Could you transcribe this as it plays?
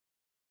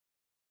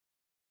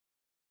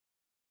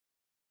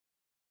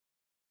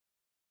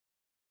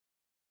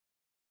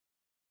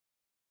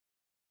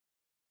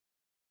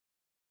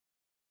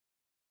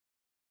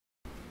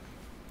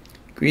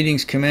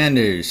Greetings,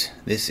 Commanders.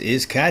 This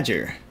is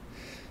Codger.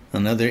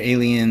 Another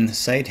alien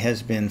site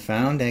has been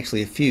found,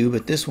 actually a few,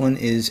 but this one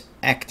is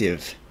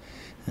active.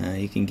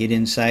 You can get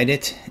inside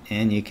it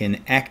and you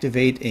can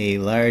activate a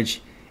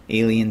large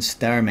alien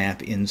star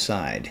map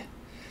inside.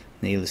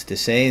 Needless to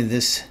say,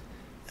 this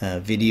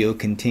video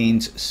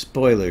contains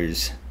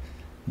spoilers,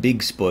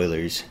 big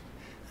spoilers.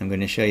 I'm going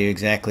to show you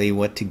exactly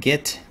what to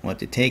get, what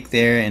to take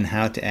there, and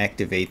how to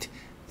activate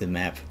the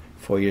map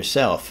for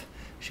yourself,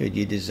 should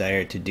you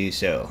desire to do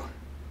so.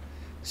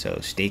 So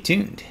stay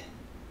tuned.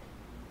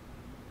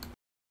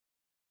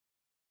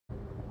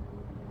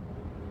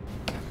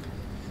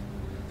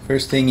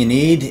 First thing you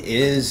need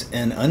is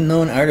an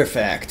unknown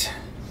artifact.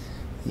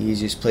 The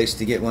easiest place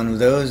to get one of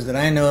those that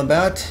I know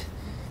about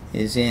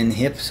is in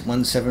HIPS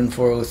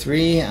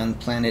 17403 on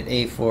planet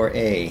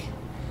A4A.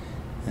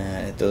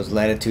 At those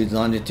latitudes,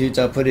 longitudes,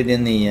 I'll put it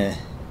in the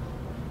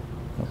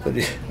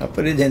I'll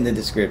put it in the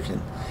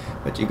description.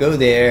 But you go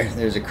there.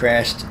 There's a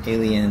crashed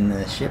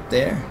alien ship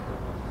there.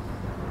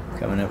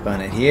 Coming up on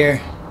it here.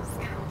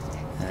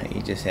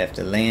 You just have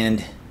to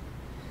land,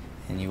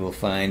 and you will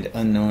find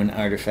unknown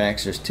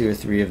artifacts. There's 2 or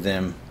 3 of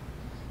them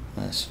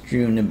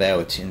strewn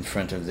about in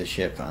front of the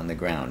ship on the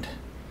ground.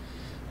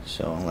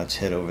 So let's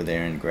head over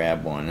there and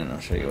grab one, and I'll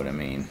show you what I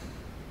mean.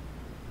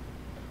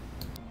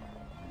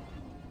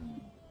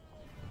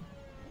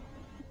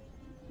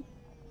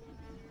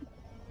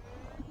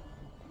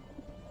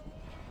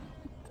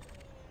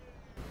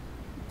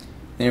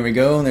 There we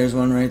go. There's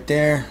one right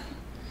there.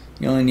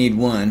 You only need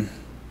one,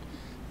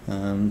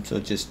 so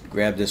just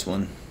grab this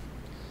one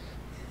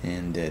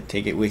and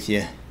take it with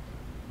you.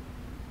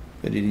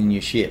 Put it in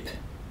your ship.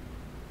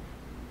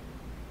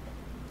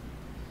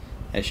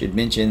 I should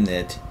mention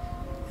that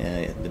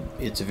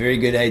it's a very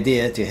good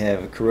idea to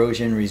have a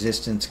corrosion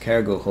resistance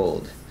cargo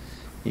hold.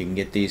 You can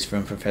get these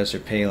from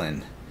Professor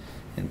Palin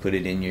and put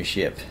it in your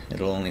ship.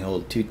 It'll only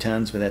hold 2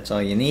 tons, but that's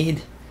all you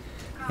need,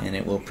 and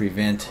it will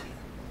prevent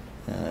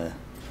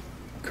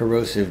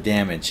corrosive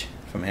damage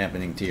from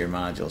happening to your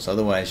modules.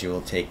 Otherwise you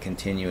will take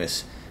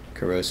continuous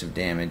corrosive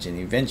damage, and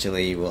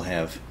eventually you will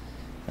have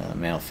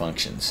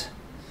malfunctions.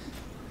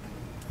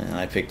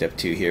 I picked up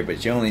 2 here,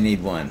 but you only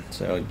need 1,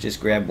 so just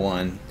grab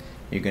one.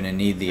 You're going to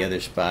need the other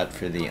spot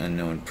for the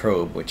unknown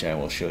probe, which I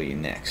will show you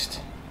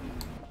next.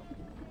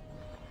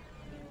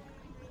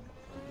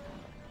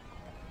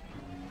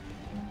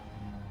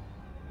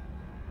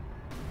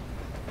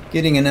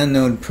 Getting an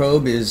unknown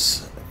probe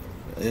is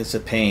a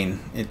pain.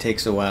 It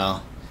takes a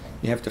while.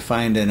 You have to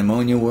find an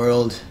ammonia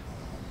world.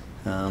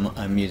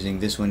 I'm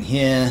using this one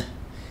here,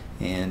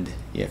 and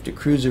you have to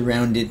cruise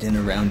around it and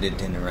around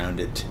it and around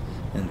it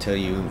until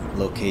you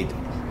locate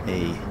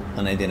a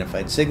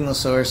unidentified signal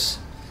source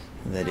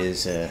that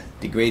is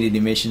degraded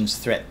emissions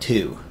threat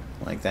 2,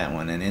 like that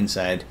one, and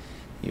inside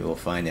you will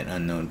find an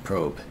unknown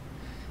probe.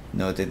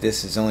 Note that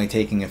this is only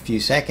taking a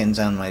few seconds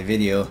on my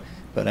video,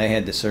 but I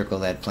had to circle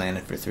that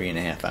planet for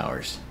 3.5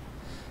 hours.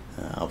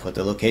 I'll put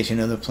the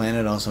location of the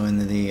planet also in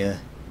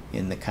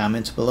the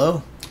comments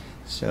below.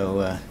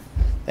 So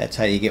that's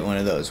how you get one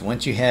of those.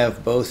 Once you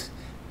have both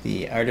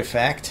the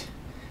artifact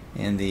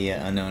and the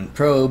unknown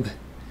probe,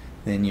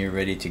 then you're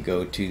ready to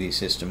go to the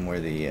system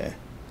where the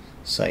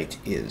site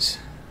is.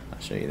 I'll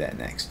show you that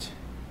next.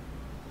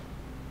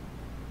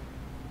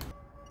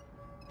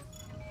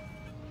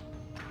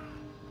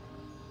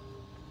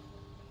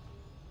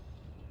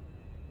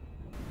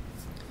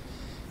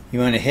 You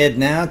want to head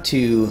now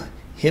to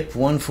HIP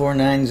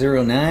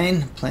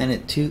 14909,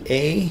 planet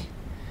 2A,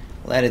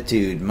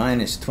 latitude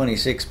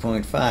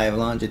 -26.5,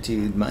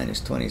 longitude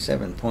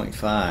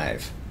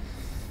 -27.5.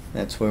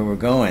 That's where we're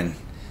going,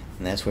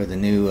 and that's where the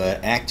new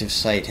active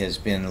site has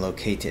been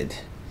located.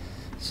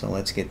 So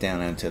let's get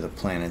down onto the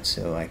planet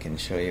so I can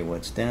show you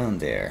what's down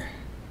there.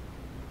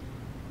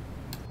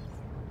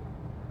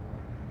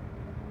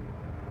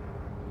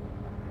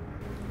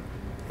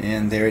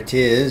 And there it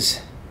is.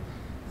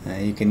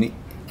 You can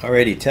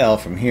already tell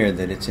from here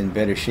that it's in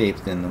better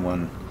shape than the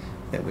one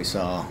that we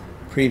saw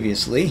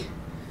previously.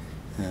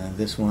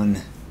 This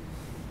one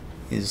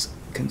is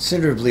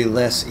considerably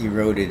less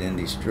eroded and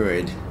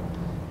destroyed.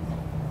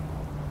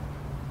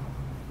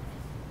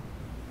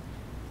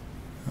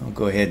 I'll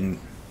go ahead and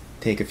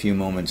take a few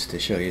moments to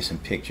show you some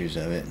pictures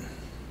of it,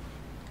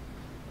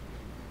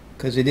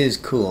 because it is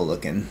cool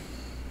looking.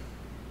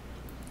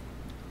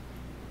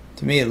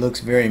 To me it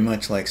looks very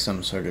much like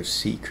some sort of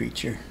sea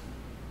creature.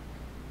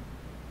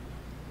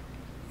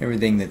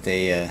 Everything that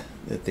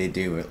they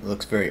do, it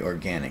looks very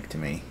organic to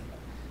me.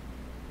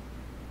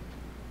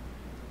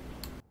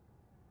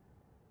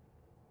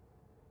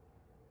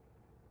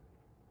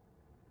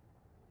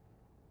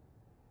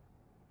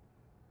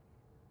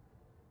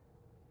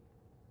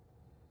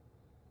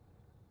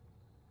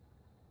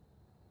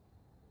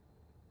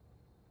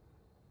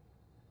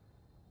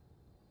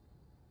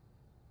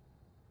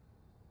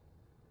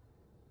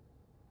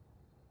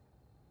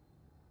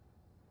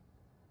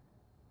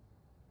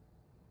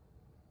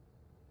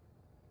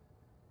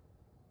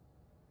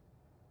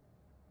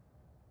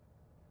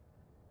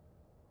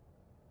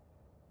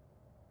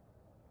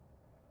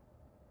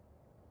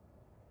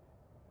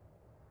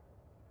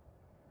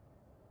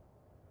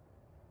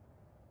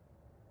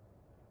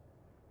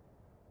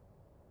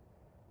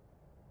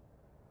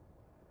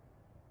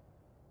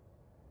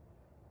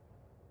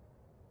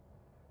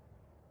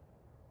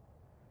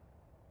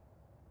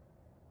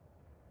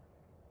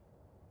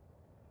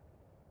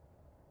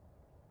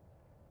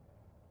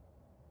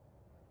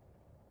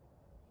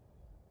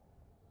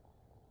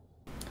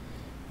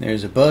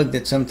 There's a bug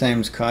that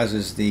sometimes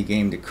causes the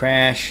game to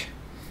crash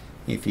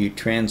if you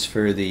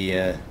transfer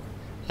the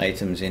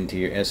items into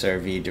your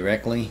SRV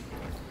directly.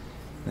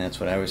 And that's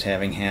what I was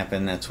having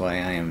happen. That's why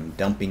I am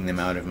dumping them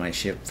out of my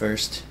ship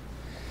first.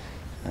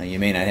 You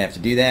may not have to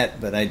do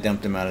that, but I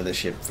dumped them out of the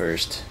ship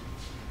first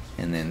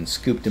and then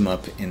scooped them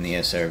up in the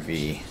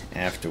SRV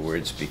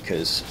afterwards,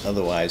 because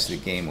otherwise the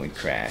game would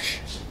crash.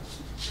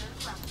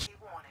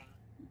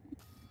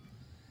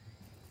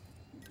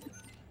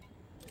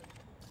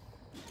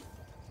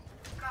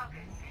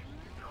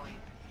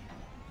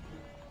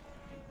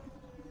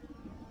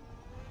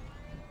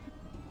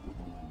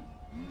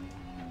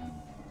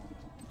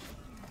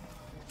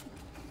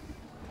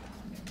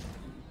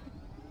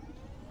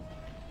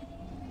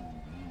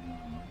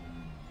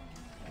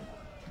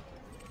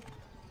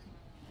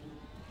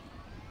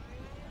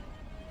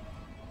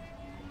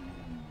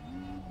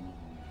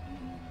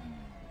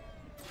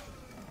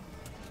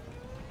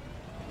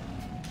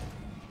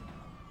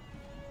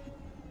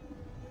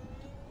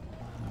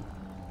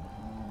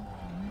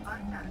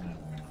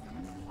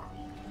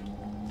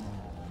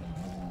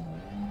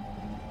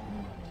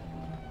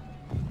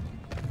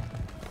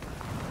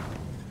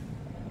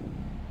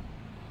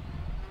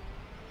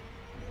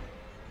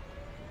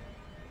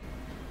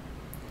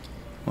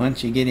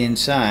 Once you get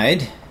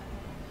inside,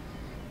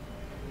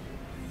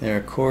 there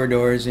are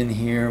corridors in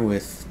here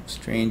with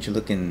strange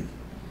looking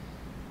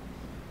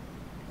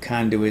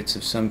conduits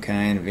of some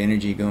kind of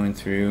energy going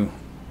through.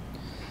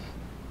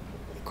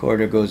 The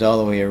corridor goes all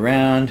the way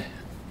around.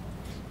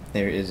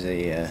 There is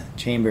a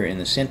chamber in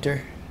the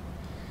center,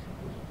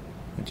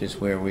 which is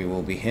where we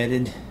will be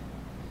headed.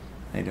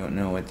 I don't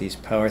know what these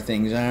power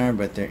things are,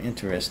 but they're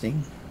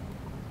interesting.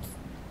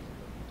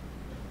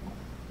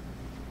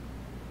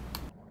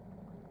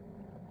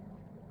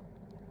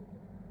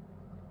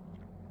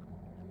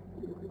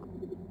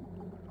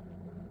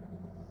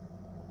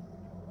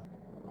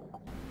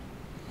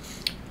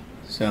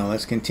 So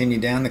let's continue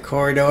down the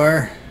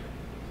corridor,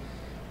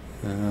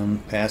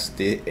 past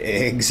the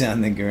eggs on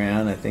the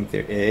ground. I think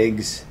they're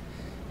eggs.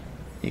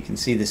 You can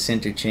see the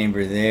center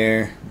chamber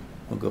there.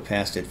 We'll go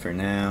past it for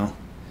now.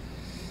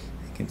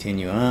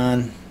 Continue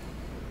on.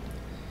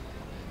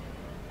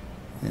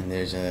 And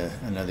there's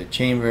another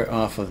chamber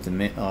off of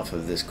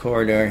this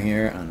corridor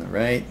here on the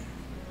right.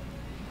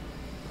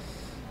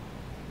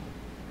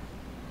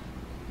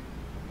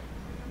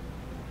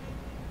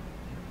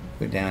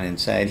 Go down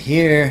inside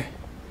here,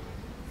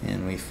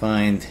 and we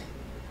find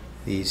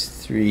these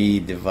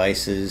 3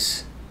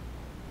 devices,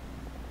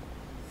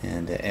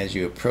 and as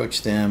you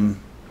approach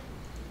them,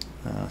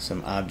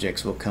 some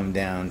objects will come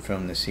down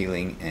from the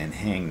ceiling and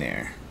hang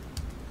there.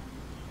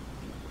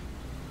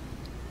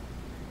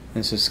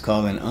 This is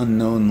called an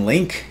unknown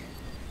link,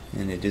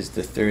 and it is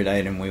the 3rd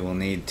item we will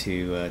need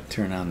to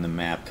turn on the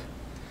map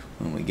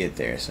when we get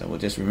there. So we'll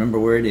just remember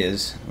where it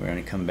is. We're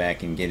going to come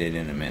back and get it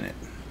in a minute.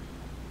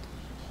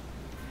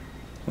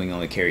 We can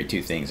only carry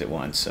 2 things at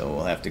once, so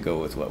we'll have to go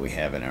with what we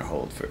have in our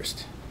hold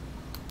first.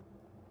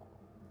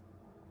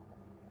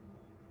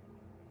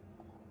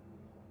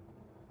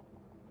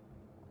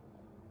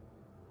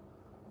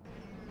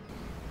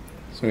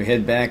 So we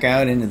head back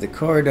out into the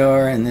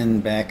corridor and then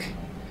back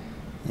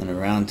and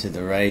around to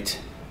the right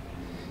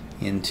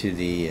into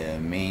the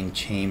main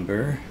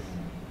chamber.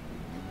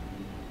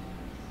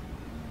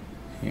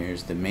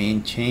 Here's the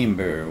main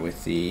chamber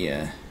with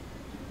the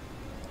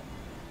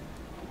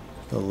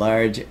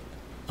large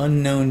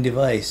unknown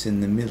device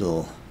in the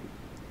middle.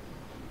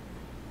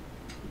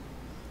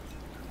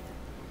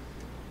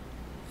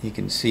 You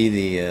can see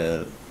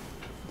the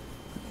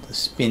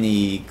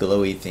spinny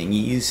glowy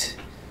thingies,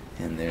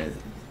 and they're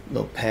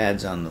little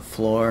pads on the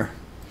floor.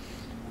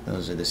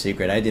 Those are the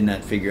secret. I did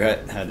not figure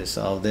out how to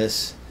solve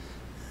this.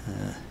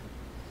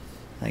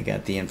 I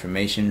got the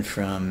information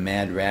from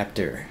Mad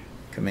Raptor.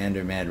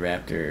 Commander Mad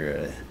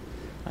Raptor,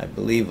 I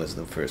believe, was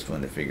the first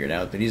one to figure it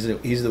out, but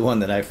he's the one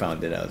that I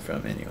found it out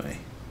from anyway.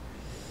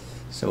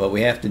 So what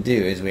we have to do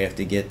is we have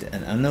to get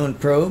an unknown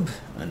probe,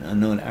 an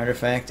unknown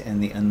artifact,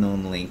 and the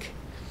unknown link,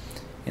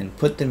 and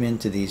put them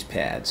into these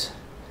pads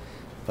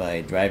by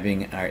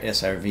driving our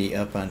SRV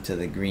up onto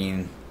the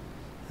green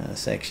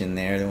section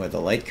there with the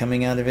light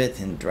coming out of it,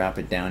 and drop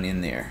it down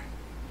in there.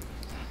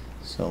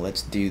 So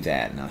let's do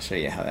that, and I'll show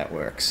you how that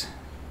works.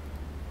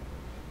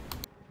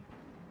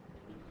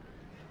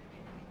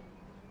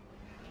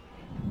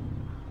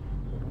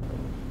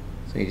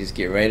 So you just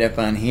get right up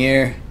on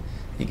here.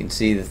 You can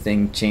see the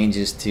thing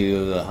changes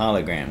to the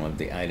hologram of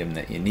the item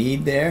that you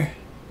need there.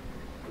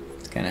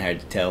 It's kind of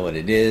hard to tell what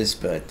it is,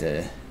 but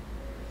it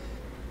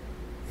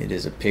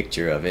is a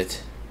picture of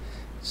it.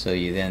 So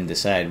you then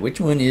decide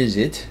which one is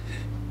it,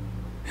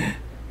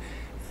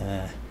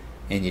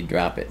 and you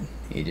drop it.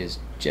 You just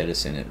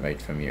jettison it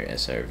right from your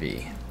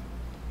SRV.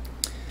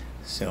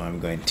 So I'm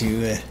going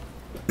to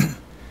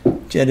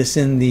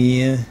jettison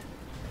the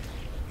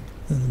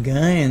little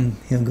guy, and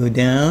he'll go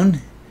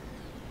down.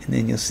 And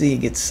then you'll see he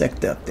gets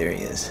sucked up. There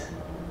he is.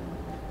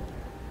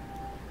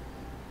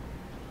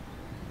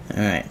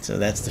 Alright, so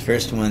that's the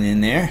first one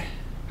in there.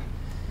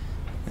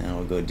 Now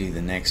we'll go do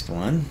the next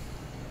one.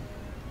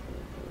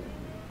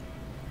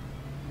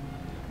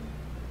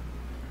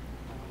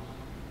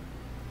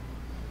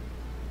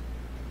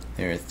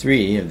 There are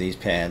 3 of these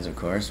pads, of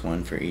course,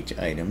 1 for each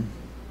item.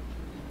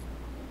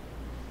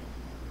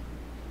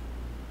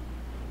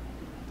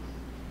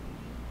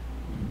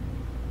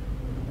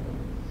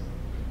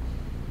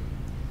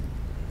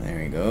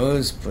 There he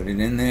goes, put it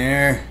in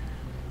there.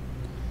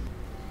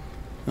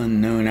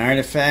 Unknown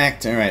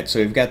artifact. Alright, so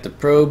we've got the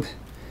probe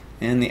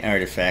and the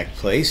artifact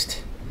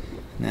placed.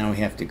 Now we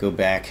have to go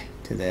back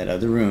to that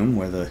other room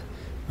where the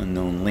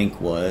unknown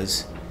link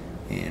was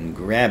and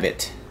grab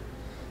it.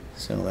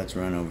 So let's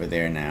run over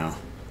there now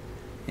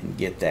and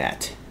get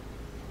that.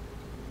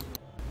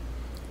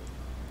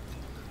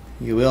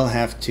 You will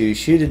have to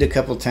shoot it a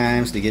couple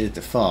times to get it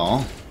to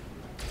fall.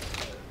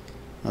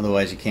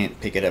 Otherwise you can't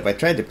pick it up. I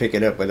tried to pick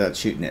it up without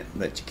shooting it,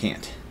 but you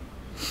can't.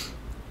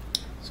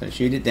 So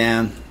shoot it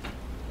down,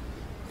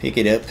 pick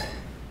it up,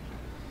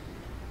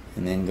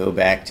 and then go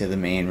back to the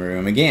main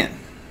room again.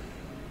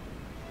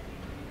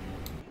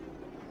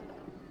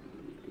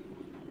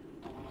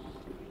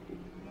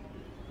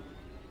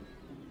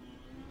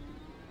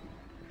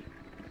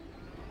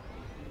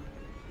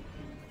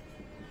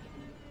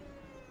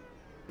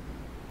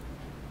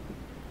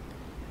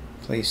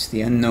 Place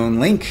the unknown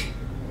link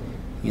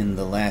in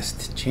the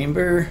last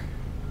chamber.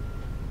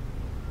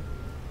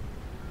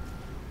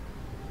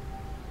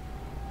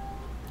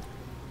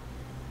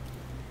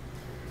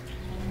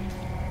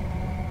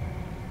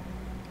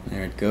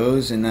 There it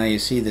goes, and now you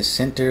see the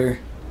center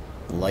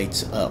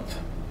lights up.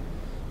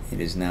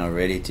 It is now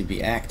ready to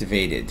be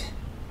activated.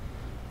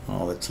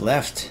 All that's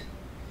left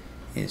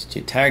is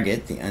to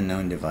target the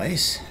unknown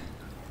device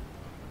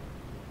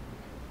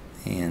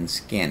and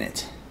scan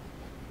it.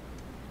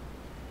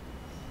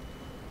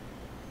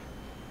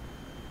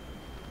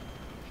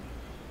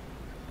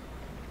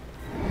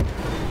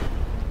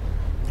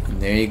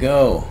 There you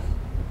go.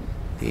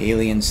 The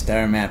alien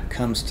star map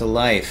comes to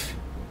life.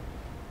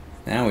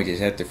 Now we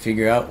just have to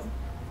figure out,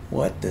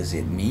 what does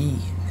it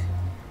mean?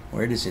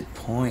 Where does it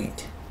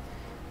point?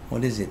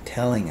 What is it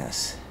telling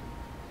us?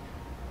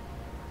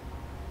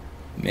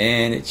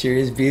 Man, it sure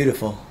is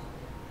beautiful.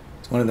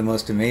 It's one of the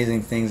most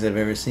amazing things I've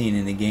ever seen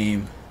in a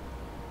game.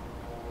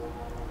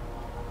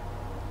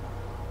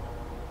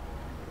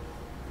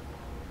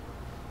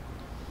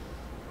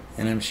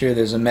 And I'm sure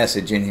there's a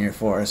message in here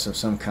for us of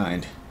some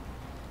kind.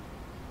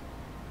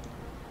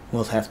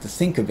 We'll have to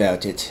think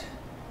about it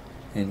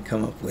and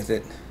come up with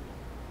it.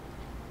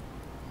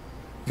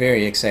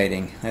 Very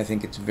exciting. I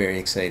think it's very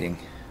exciting.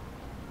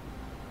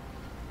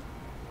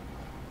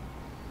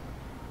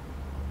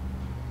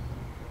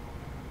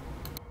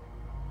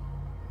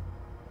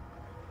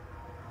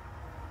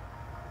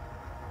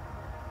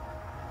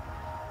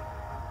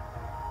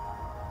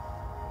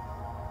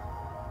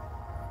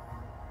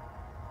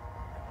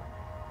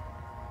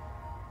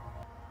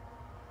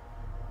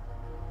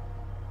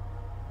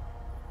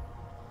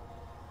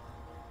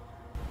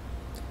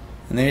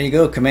 And there you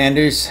go,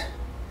 Commanders.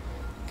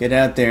 Get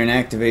out there and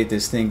activate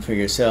this thing for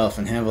yourself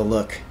and have a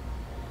look.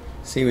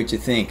 See what you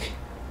think.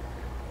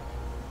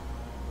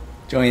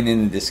 Join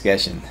in the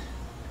discussion.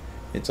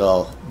 It's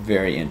all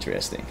very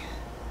interesting.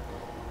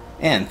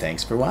 And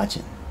thanks for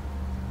watching.